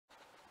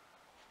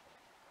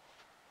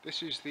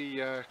This is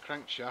the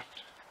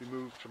crankshaft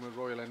removed from a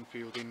Royal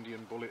Enfield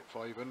Indian Bullet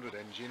 500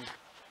 engine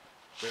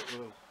that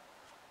will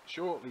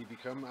shortly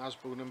become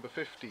Asbo number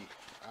 50,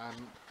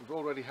 and we've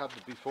already had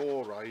the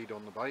before ride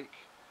on the bike,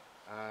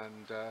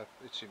 and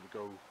it seemed to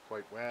go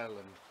quite well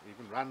and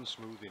even ran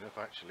smooth enough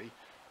actually,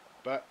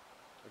 but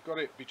I've got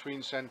it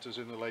between centres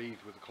in the lathe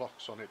with the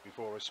clocks on it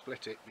before I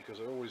split it, because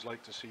I always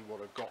like to see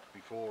what I've got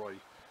before I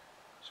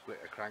split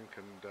a crank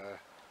and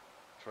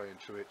try and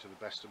true it to the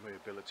best of my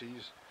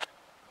abilities.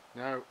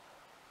 Now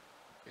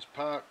it's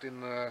parked in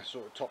the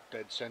sort of top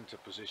dead centre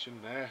position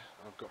there.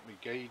 I've got my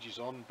gauges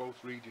on,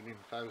 both reading in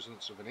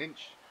thousandths of an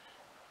inch.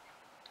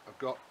 I've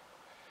got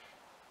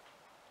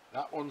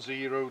that one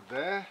zeroed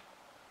there,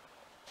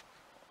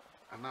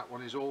 and that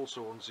one is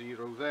also on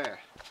zero there.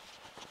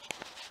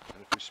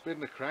 And if we spin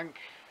the crank,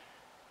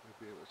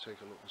 we'll be able to take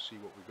a look and see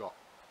what we've got.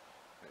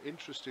 Now,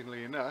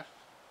 interestingly enough,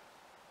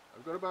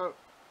 I've got about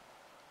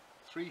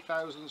 3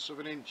 thousandths of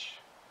an inch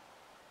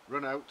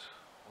run out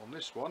on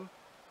this one,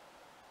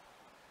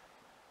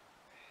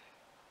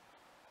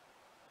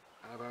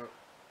 and about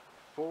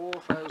 4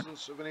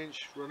 thousandths of an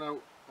inch run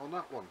out on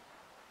that one.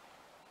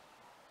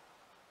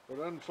 But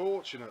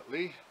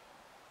unfortunately,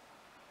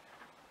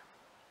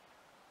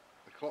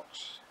 the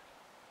clock's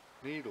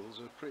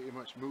needles are pretty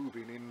much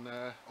moving in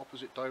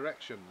opposite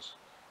directions,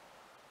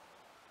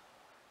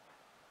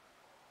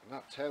 and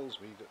that tells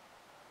me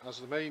that as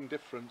the main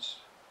difference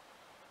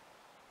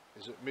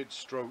is at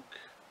mid-stroke,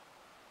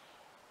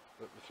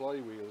 that the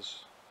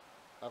flywheels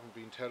haven't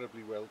been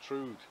terribly well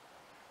trued.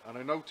 And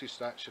I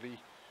noticed actually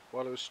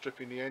while I was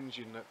stripping the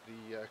engine that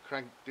the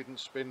crank didn't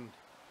spin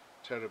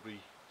terribly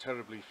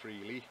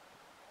freely.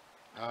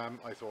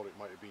 I thought it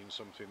might have been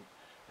something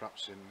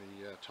perhaps in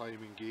the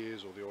timing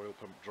gears or the oil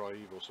pump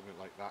drive or something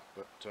like that,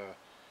 but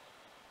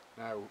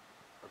now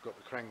I've got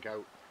the crank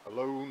out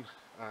alone,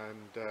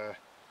 and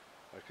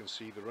I can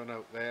see the run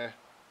out there.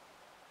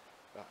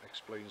 That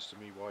explains to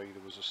me why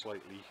there was a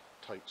slightly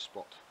tight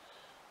spot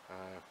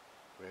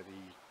where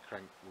the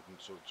crank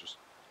wouldn't sort of just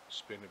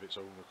spin of its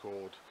own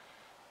accord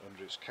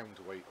under its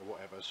counterweight or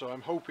whatever. So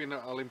I'm hoping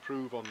that I'll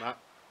improve on that.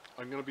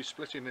 I'm going to be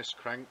splitting this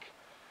crank,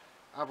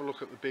 have a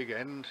look at the big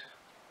end,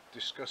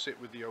 discuss it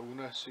with the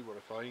owner, see what I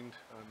find,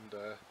 and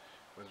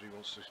whether he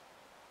wants to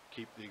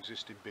keep the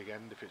existing big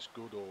end if it's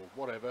good or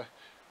whatever.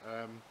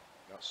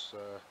 That's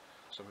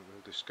something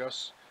we'll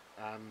discuss.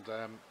 And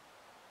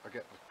I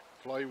get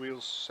the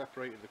flywheels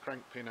separated, the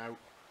crank pin out,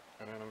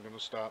 and then I'm going to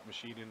start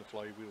machining the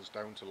flywheels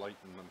down to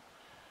lighten them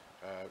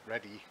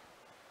ready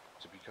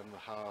to become the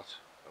heart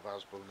of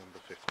Asbo number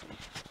 50.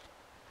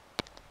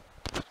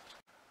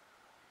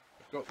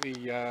 I've got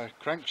the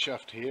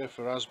crankshaft here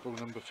for Asbo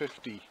number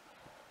 50,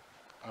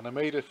 and I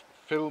made a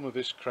film of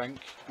this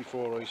crank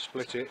before I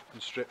split it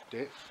and stripped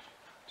it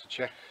to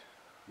check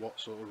what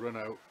sort of run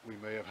out we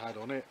may have had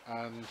on it,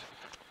 and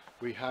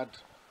we had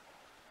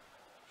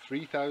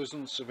 3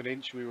 thousandths of an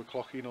inch we were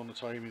clocking on the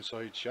timing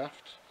side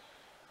shaft,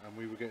 and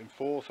we were getting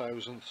 4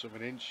 thousandths of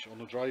an inch on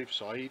the drive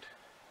side,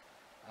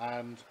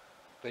 and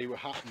they were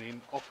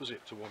happening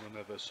opposite to one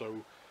another.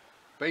 So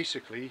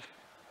basically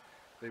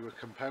they were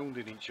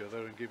compounding each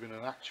other and giving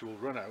an actual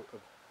run out of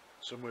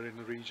somewhere in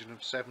the region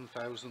of 7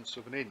 thousandths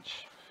of an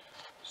inch.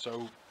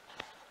 So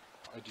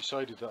I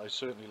decided that I'd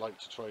certainly like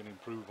to try and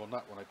improve on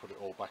that when I put it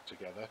all back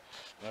together.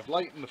 And I've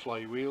lightened the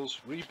flywheels,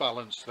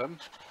 rebalanced them,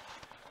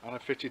 and I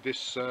fitted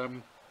this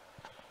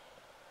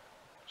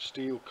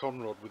steel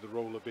conrod with a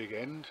roller big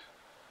end,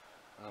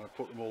 and I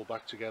put them all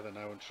back together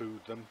now and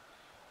trued them.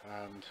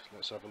 And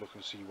let's have a look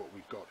and see what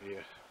we've got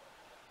here.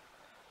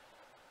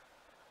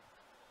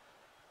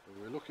 So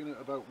we're looking at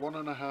about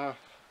 1.5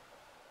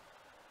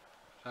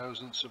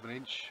 thousandths of an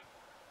inch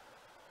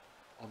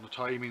on the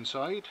timing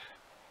side,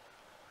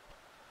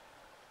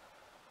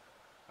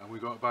 and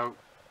we've got about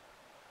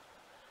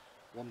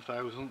 1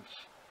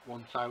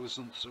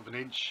 thousandths of an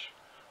inch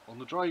on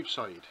the drive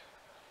side,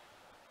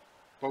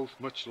 both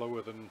much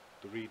lower than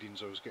the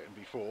readings I was getting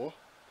before.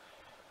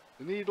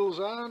 The needles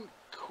aren't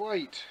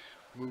quite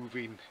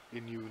moving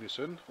in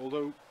unison,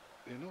 although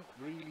they're not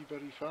really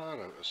very far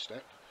out of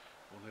step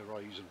on their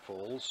rise and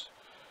falls,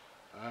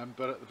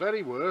 but at the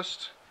very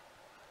worst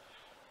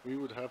we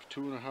would have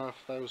 2.5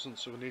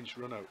 thousandths of an inch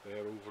run out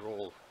there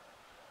overall,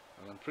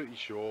 and I'm pretty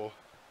sure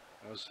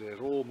as they're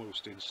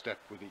almost in step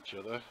with each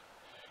other,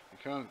 you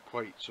can't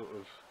quite sort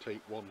of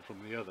take one from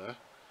the other,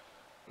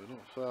 they're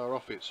not far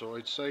off it. So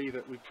I'd say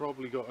that we've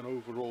probably got an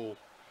overall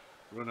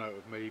run out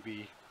of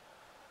maybe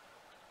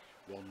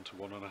 1 to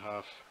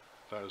 1.5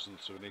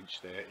 thousandths of an inch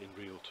there in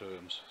real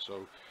terms,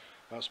 so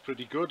that's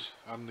pretty good.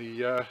 And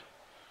the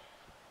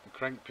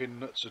crank pin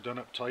nuts are done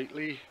up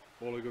tightly.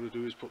 All I've got to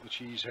do is put the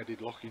cheese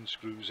headed locking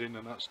screws in,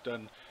 and that's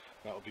done.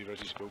 That'll be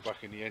ready to go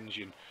back in the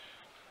engine.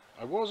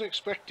 I was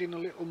expecting a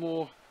little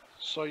more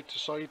side to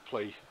side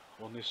play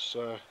on this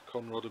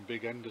conrod and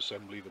big end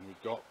assembly than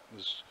we've got.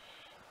 There's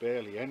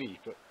barely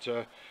any,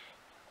 but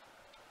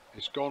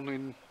it's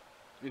gone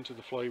into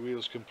the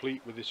flywheels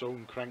complete with its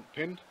own crank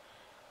pin,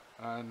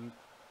 and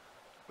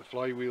the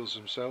flywheels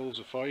themselves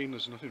are fine,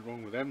 there's nothing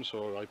wrong with them,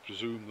 so I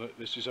presume that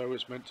this is how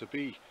it's meant to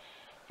be.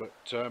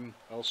 But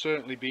I'll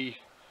certainly be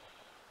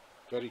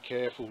very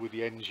careful with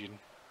the engine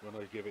when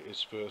I give it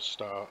its first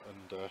start,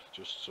 and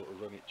just sort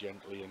of run it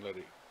gently and let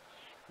it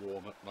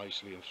warm up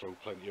nicely and throw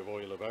plenty of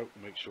oil about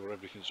and make sure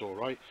everything's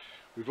alright.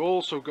 We've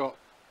also got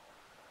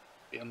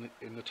in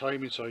the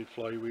timing side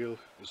flywheel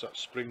is that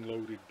spring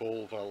loaded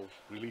ball valve,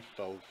 relief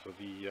valve for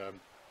the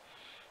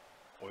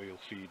oil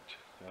feed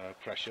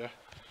pressure,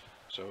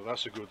 so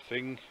that's a good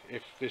thing.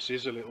 If this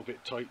is a little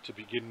bit tight to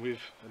begin with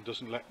and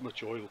doesn't let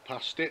much oil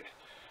past it,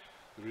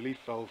 the relief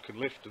valve can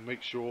lift and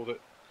make sure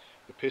that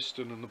the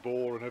piston and the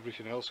bore and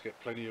everything else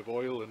get plenty of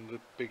oil, and the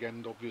big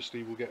end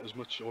obviously will get as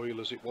much oil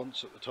as it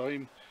wants at the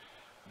time.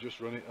 Just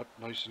run it up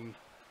nice and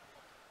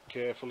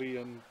carefully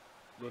and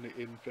run it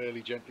in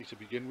fairly gently to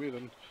begin with,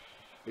 and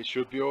it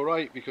should be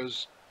alright,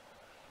 because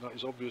that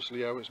is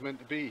obviously how it's meant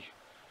to be.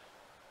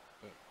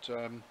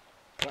 But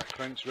that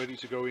crank's ready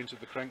to go into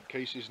the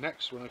crankcases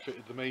next when I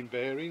fitted the main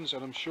bearings,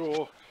 and I'm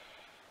sure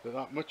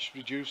that much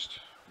reduced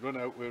run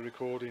out we're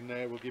recording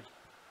there will give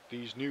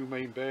these new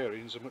main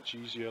bearings a much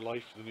easier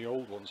life than the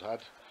old ones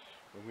had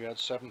when we had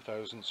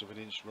 0.007 of an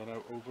inch run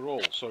out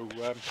overall. So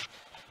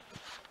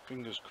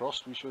fingers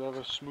crossed we should have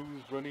a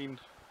smooth running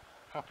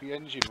happy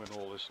engine when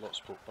all this lot's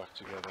put back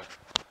together.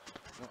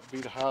 That'll be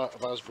the heart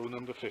of Asbo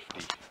number 50.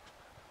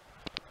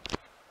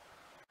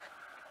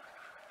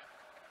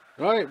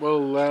 Right,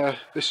 well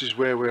this is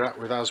where we're at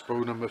with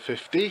Asbo number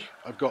 50.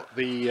 I've got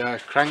the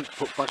crank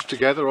put back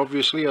together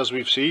obviously, as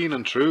we've seen,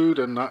 and trued,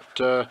 and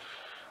that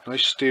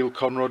nice steel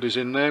conrod is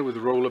in there with the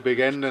roller big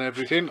end and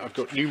everything. I've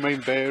got new main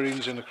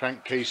bearings in the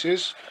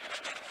crankcases,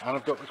 and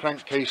I've got the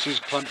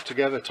crankcases clamped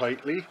together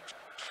tightly,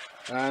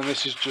 and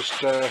this is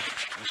just a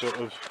sort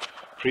of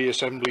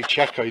pre-assembly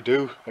check I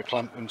do. I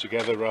clamp them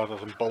together rather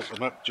than bolt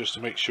them up, just to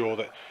make sure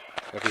that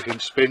everything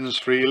spins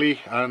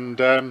freely,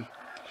 and I'm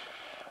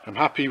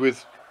happy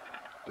with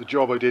the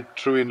job I did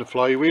truing the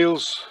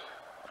flywheels.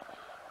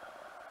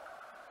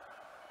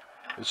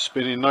 It's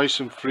spinning nice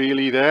and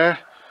freely there,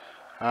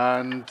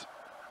 and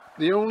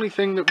the only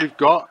thing that we've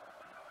got,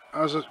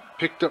 as I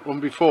picked up on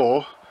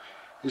before,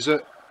 is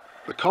that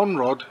the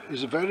conrod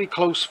is a very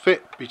close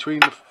fit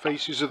between the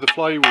faces of the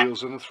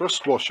flywheels and the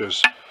thrust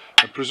washers,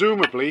 and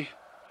presumably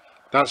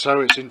that's how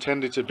it's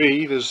intended to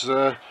be. There's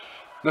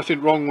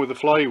nothing wrong with the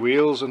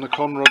flywheels, and the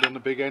conrod and the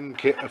big end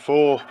kit are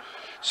for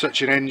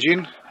such an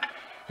engine.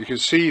 You can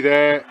see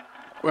there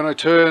when I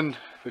turn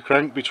the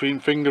crank between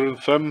finger and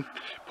thumb,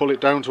 pull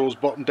it down towards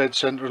bottom dead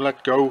centre and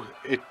let go,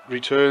 it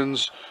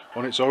returns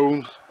on its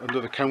own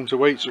under the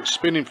counterweight, so it's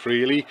spinning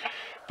freely.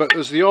 But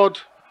there's the odd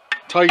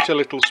tighter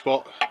little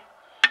spot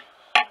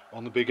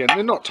on the big end.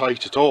 They're not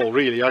tight at all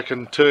really. I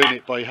can turn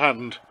it by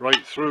hand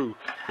right through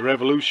the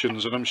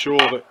revolutions, and I'm sure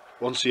that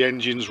once the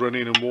engine's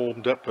running and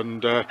warmed up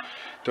and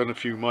done a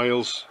few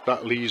miles,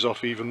 that'll ease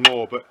off even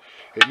more. But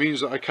it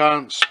means that I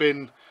can't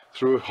spin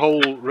through a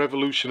whole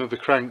revolution of the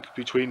crank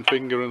between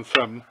finger and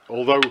thumb,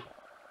 although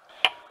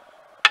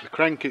the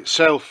crank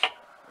itself,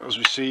 as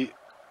we see,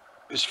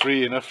 is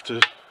free enough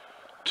to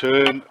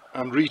turn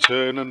and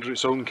return under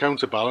its own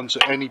counterbalance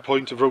at any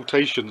point of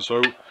rotation.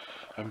 So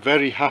I'm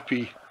very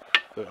happy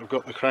that I've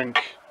got the crank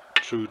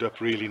trued up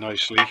really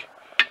nicely,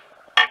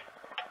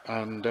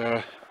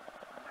 and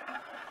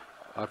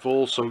I've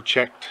also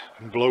checked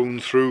and blown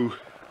through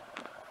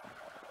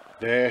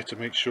there to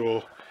make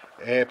sure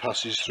air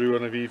passes through,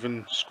 and I've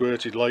even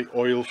squirted light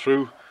oil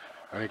through,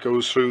 and it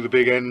goes through the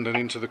big end and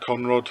into the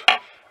conrod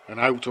and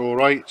out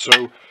alright.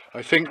 So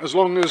I think as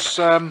long as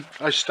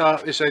I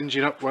start this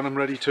engine up when I'm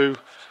ready to,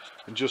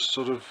 and just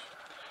sort of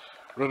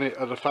run it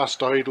at a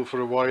fast idle for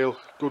a while,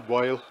 good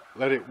while,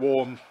 let it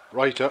warm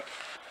right up,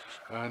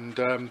 and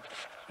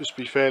just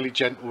be fairly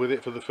gentle with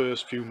it for the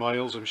first few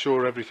miles, I'm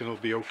sure everything will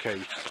be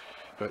okay.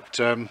 But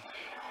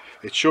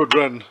it should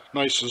run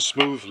nice and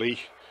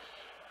smoothly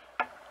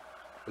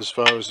as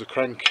far as the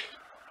crank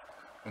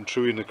and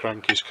truing the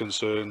crank is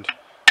concerned,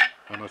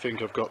 and I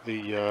think I've got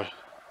the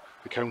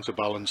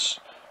counterbalance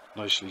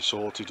nicely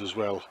sorted as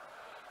well,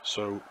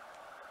 so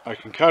I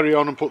can carry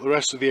on and put the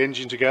rest of the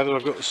engine together.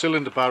 I've got the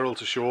cylinder barrel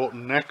to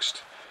shorten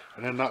next,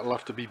 and then that'll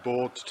have to be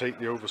bored to take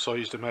the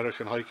oversized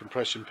American high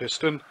compression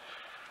piston.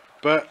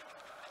 But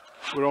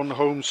we're on the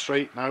home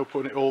straight now,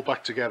 putting it all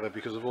back together,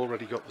 because I've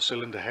already got the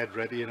cylinder head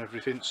ready and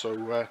everything,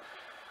 so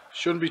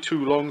shouldn't be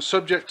too long,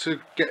 subject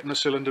to getting the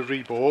cylinder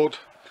rebored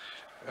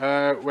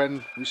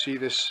when we see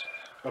this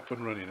up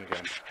and running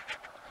again.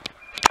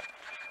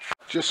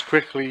 Just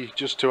quickly,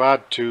 just to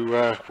add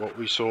to what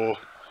we saw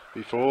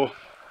before,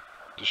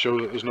 to show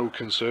that there's no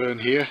concern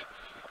here,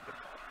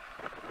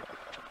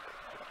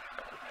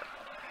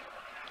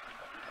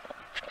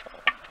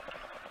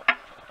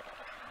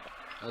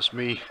 that's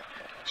me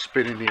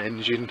spinning the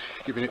engine,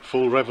 giving it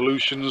full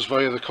revolutions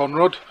via the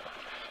conrod.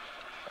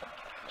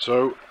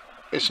 So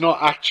it's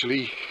not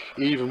actually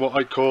even what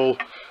I'd call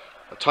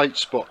a tight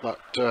spot,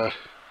 that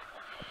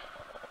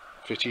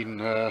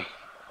fitting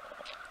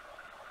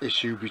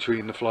issue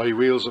between the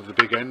flywheels of the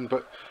big end,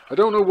 but I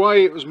don't know why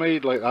it was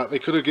made like that. They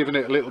could have given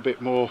it a little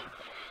bit more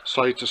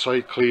side to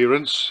side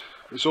clearance.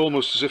 It's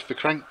almost as if the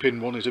crank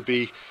pin wanted to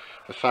be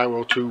a thou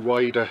or two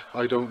wider,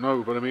 I don't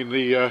know, but I mean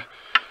the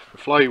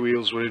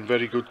flywheels were in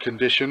very good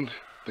condition.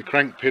 The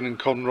crank pin and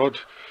conrod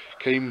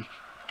came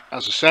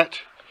as a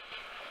set.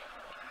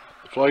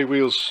 The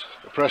flywheels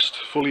are pressed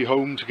fully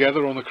home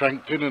together on the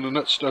crank pin and the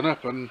nuts done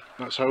up, and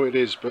that's how it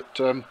is. But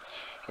I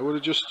would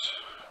have just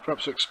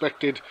perhaps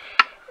expected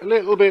a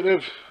little bit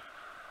of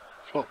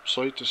flop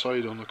side to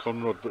side on the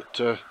conrod, but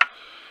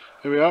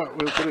here we are.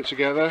 We'll put it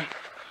together.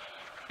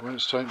 When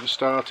it's time to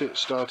start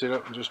it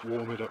up and just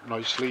warm it up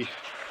nicely,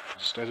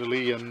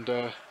 steadily, and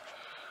go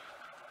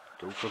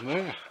from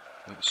there.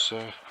 That's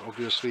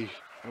obviously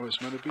how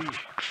it's meant to be.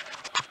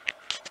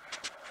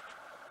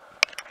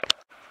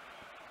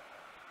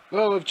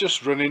 Well, I've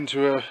just run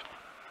into a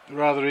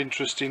rather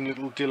interesting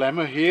little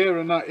dilemma here,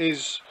 and that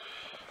is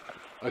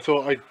I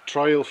thought I'd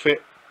trial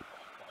fit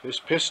this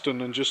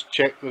piston and just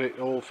check that it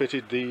all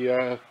fitted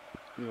the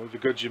you know, the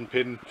gudgeon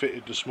pin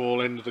fitted the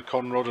small end of the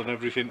conrod and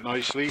everything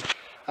nicely,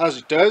 as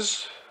it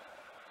does.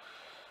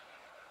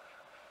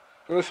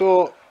 But I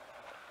thought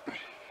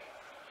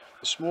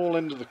the small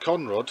end of the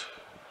conrod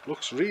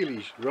looks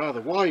really rather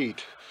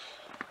wide.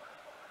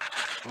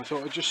 I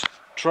thought I'd just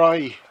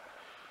try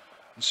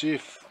and see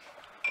if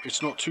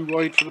it's not too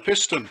wide for the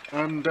piston,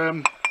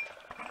 and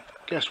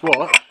guess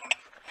what?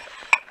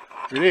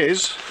 It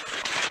is.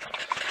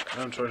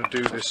 I'm trying to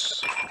do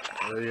this.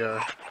 I'm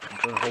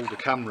trying to hold the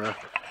camera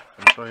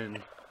and try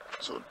and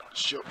sort of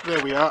show.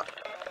 There we are.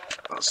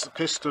 That's the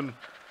piston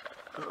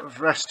of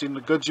resting.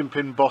 The gudgeon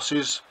pin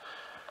bosses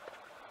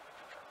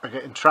are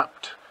getting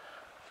trapped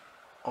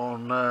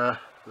on the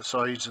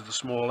sides of the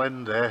small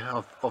end there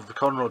of the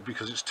conrod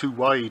because it's too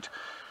wide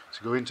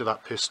to go into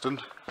that piston.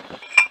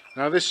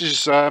 Now this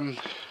is the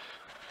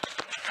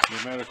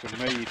American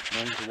made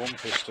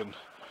 9-to-1 piston,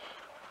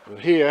 but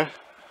here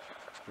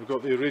we've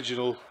got the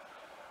original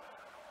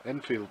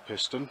Enfield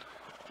piston,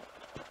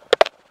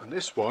 and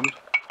this one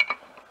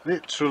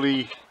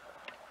literally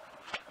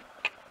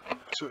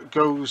sort of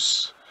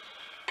goes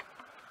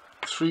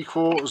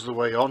 3/4 of the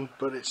way on,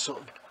 but it's sort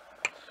of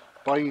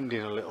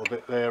binding a little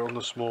bit there on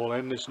the small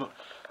end.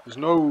 There's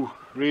no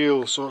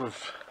real sort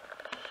of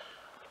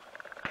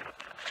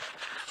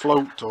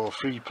float or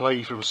free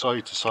play from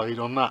side to side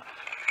on that.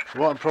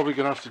 What I'm probably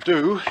going to have to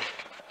do,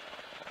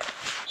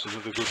 it's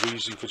another good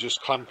reason for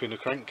just clamping the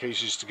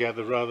crankcases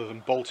together rather than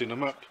bolting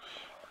them up.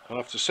 I'll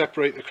have to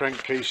separate the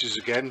crankcases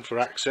again for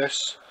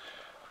access.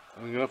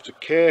 I'm going to have to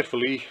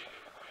carefully,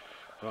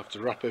 I'll have to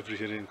wrap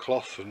everything in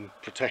cloth and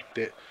protect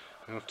it.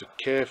 I have to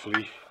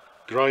carefully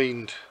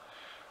grind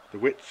the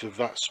width of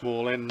that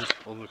small end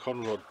on the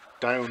conrod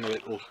down a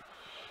little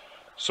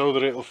so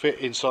that it'll fit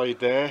inside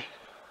there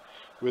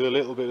with a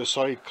little bit of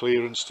side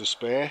clearance to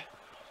spare.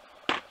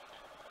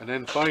 And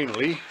then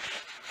finally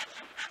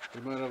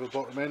we might have a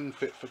bottom end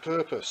fit for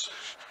purpose.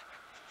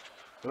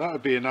 But that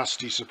would be a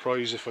nasty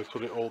surprise if I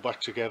put it all back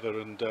together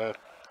and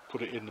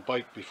put it in the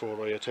bike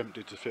before I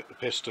attempted to fit the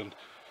piston.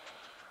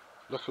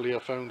 Luckily I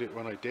found it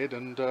when I did,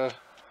 and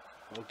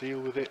I'll deal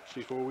with it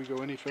before we go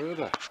any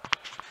further.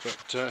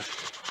 But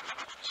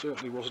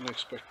certainly wasn't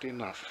expecting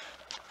that.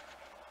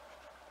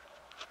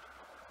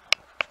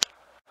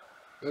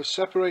 I've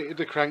separated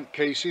the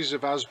crankcases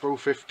of Asbo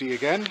 50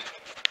 again.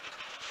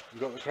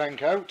 We've got the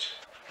crank out,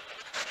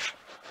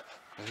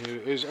 and here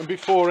it is. And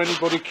before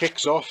anybody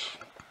kicks off,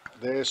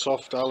 they're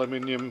soft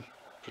aluminium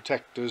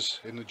protectors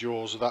in the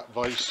jaws of that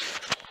vice,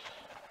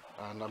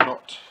 and I'm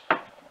not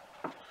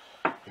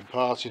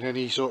imparting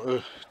any sort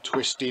of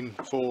twisting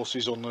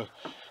forces on the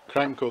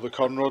crank or the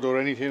conrod or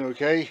anything.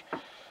 Okay,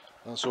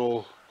 that's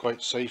all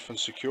quite safe and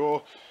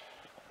secure,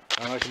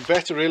 and I can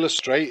better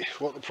illustrate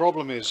what the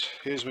problem is.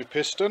 Here's my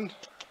piston,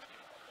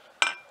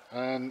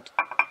 and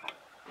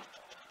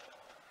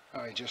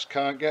I just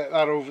can't get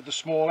that over the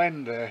small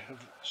end there, the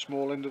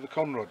small end of the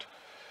conrod.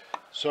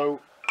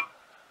 So,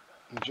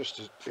 and just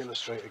to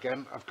illustrate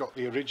again, I've got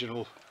the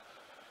original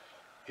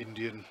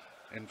Indian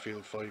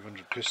Enfield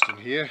 500 piston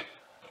here.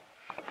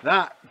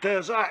 That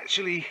does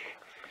actually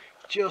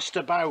just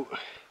about,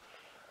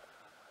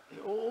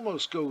 it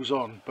almost goes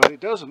on, but it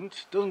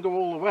doesn't go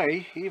all the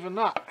way. Even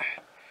that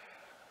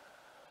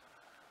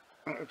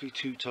would be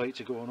too tight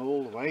to go on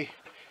all the way.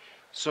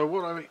 So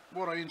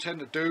what I intend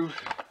to do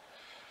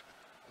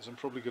is I'm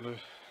probably going to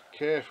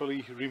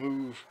carefully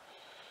remove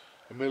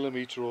a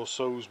millimetre or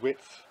so's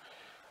width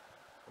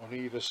on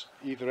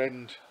either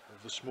end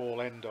of the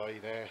small end eye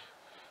there,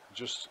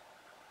 just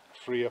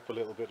free up a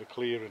little bit of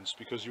clearance,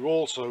 because you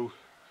also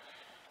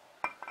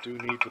do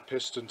need the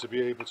piston to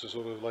be able to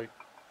sort of like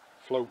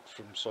float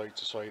from side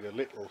to side a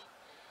little,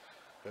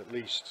 at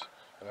least.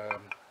 You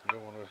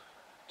don't want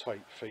a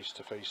tight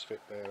face-to-face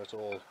fit there at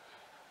all.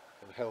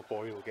 It'll help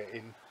oil get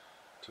in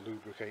to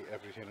lubricate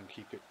everything and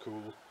keep it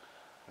cool.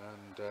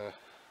 And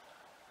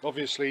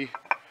obviously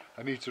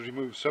I need to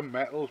remove some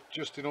metal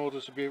just in order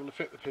to be able to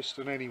fit the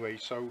piston anyway,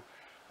 so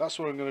that's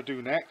what I'm going to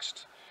do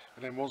next.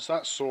 And then once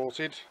that's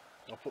sorted,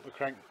 I'll put the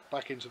crank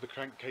back into the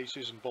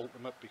crankcases and bolt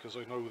them up, because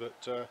I know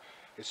that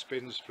it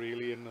spins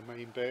freely in the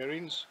main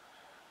bearings.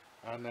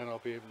 and then I'll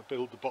be able to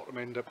build the bottom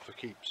end up for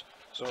keeps.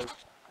 So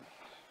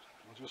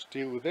I'll just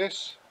deal with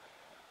this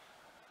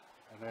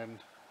and then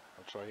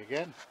I'll try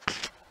again.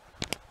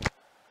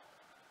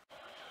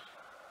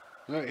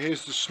 Right,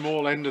 here's the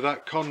small end of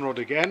that conrod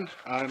again,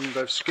 and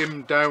I've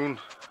skimmed down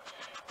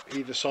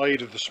either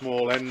side of the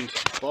small end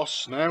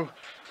boss now,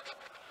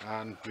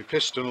 and my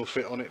piston will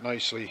fit on it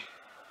nicely.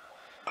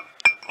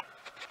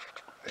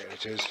 There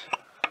it is,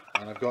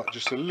 and I've got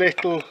just a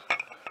little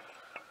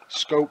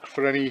scope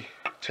for any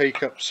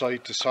take up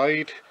side to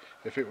side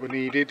if it were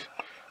needed,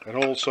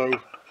 and also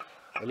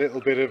a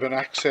little bit of an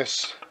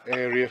access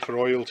area for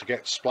oil to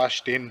get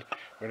splashed in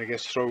when it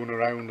gets thrown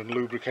around and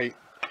lubricate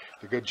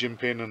the gudgeon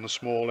pin and the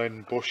small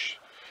end bush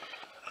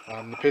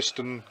and the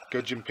piston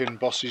gudgeon pin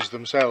bosses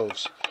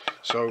themselves.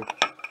 So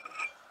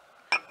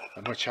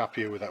I'm much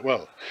happier with that.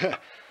 Well,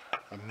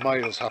 I'm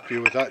miles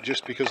happier with that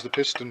just because the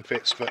piston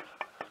fits, but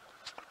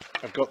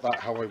I've got that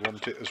how I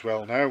want it as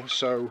well now.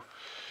 So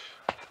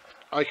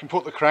I can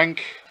put the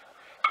crank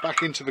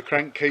back into the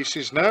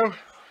crankcases now.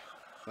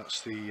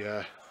 That's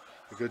the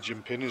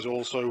gudgeon pin is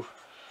also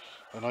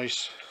a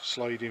nice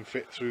sliding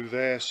fit through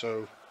there,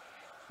 so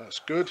that's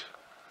good.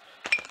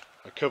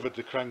 I covered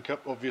the crank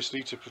up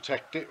obviously to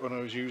protect it when I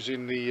was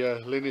using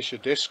the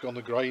linisher disc on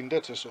the grinder,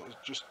 to sort of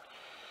just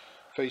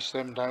face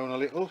them down a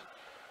little.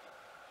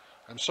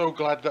 I'm so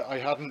glad that I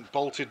hadn't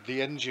bolted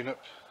the engine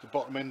up, the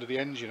bottom end of the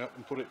engine up,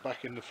 and put it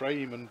back in the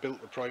frame and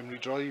built the primary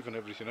drive and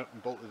everything up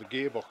and bolted the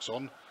gearbox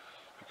on,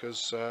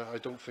 because I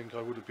don't think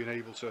I would have been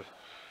able to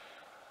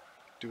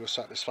do a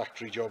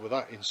satisfactory job of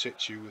that in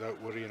situ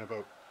without worrying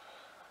about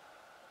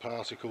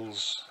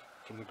particles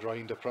from the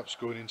grinder perhaps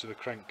going into the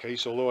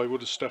crankcase, although I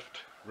would have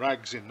stuffed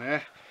rags in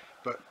there,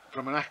 but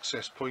from an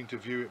access point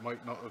of view it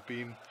might not have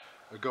been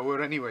a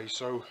goer anyway,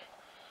 so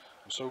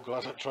I'm so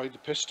glad I tried the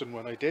piston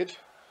when I did.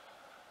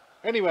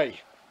 Anyway,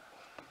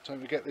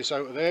 time to get this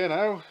out of there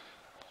now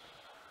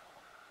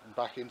and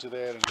back into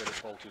there and get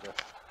it bolted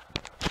up.